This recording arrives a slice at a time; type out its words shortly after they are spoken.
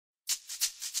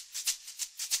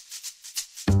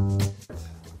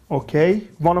Okay,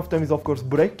 one of them is of course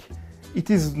burek. It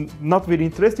is not very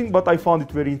interesting, but I found it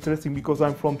very interesting because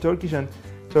I'm from Turkey,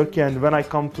 and when I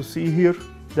come to see here,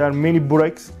 there are many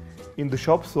bureks in the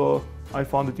shop, so I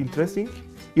found it interesting.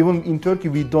 Even in Turkey,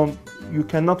 you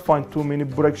cannot find too many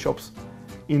burek shops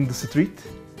in the street.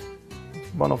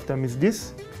 One of them is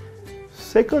this.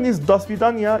 Second is "Do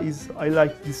svidaniya." I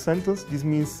like this sentence. This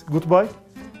means goodbye.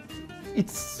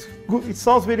 It's good. It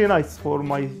sounds very nice for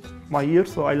my ear,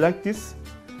 so I like this.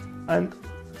 And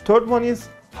third one is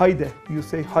 "Haydi." You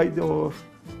say "Haydi" or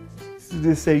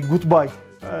they say "goodbye."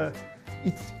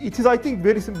 It is, I think,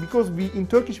 very simple because in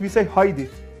Turkish we say "Haydi,"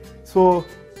 so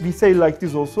we say like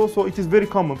this also. So it is very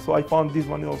common. So I found this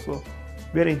one also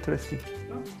very interesting.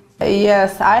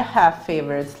 Yes, I have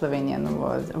favorite Slovenian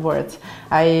words.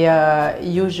 I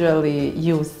usually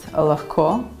use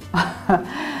lahko.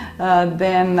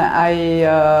 Then I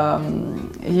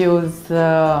use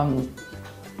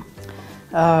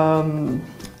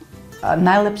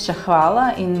najlepša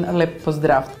hvala in lep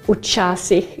pozdrav.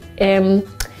 Včasih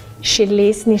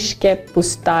železniške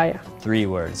postaje. 3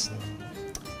 words.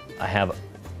 I have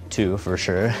 2 for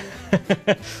sure.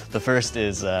 The first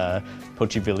is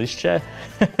Počibilišće.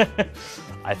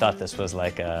 I thought this was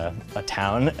like a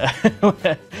town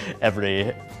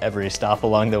every stop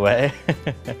along the way.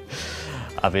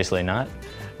 Obviously not.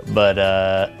 But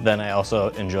then I also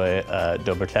enjoy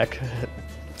Dobrtek.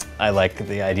 I like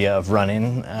the idea of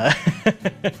running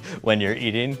when you're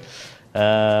eating.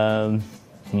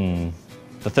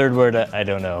 The third word, I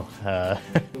don't know.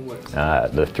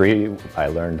 The 3 I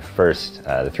learned first,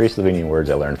 the 3 Slovenian words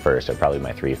I learned first are probably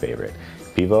my 3 favorite.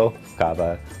 Pivo,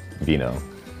 kava, vino.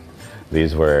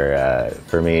 These were,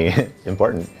 for me,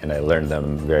 important, and I learned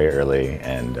them very early,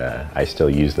 and I still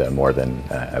use them more than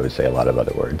I would say a lot of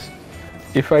other words.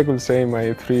 If I could say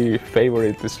my 3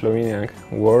 favorite Slovenian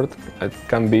words, it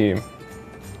can be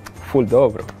ful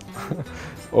dobro,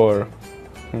 or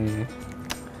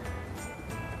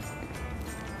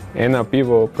ena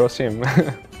pivo, prosim,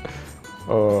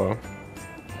 or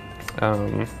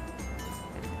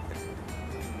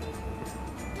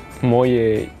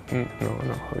moje,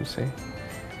 how do you say?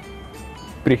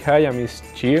 Prihajam iz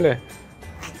Chile,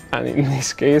 and in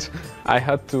this case, I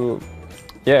had to,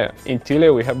 yeah, in Chile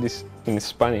we have this, in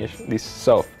Spanish, this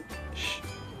soft sh.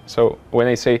 So when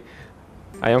I say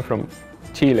I am from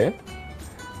Chile,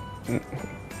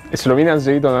 Slovenians,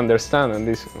 they don't understand, and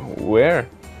this, where?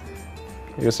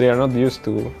 Because they are not used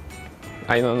to,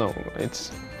 I don't know,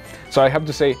 so I have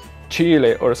to say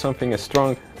Chile or something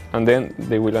strong, and then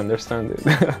they will understand it.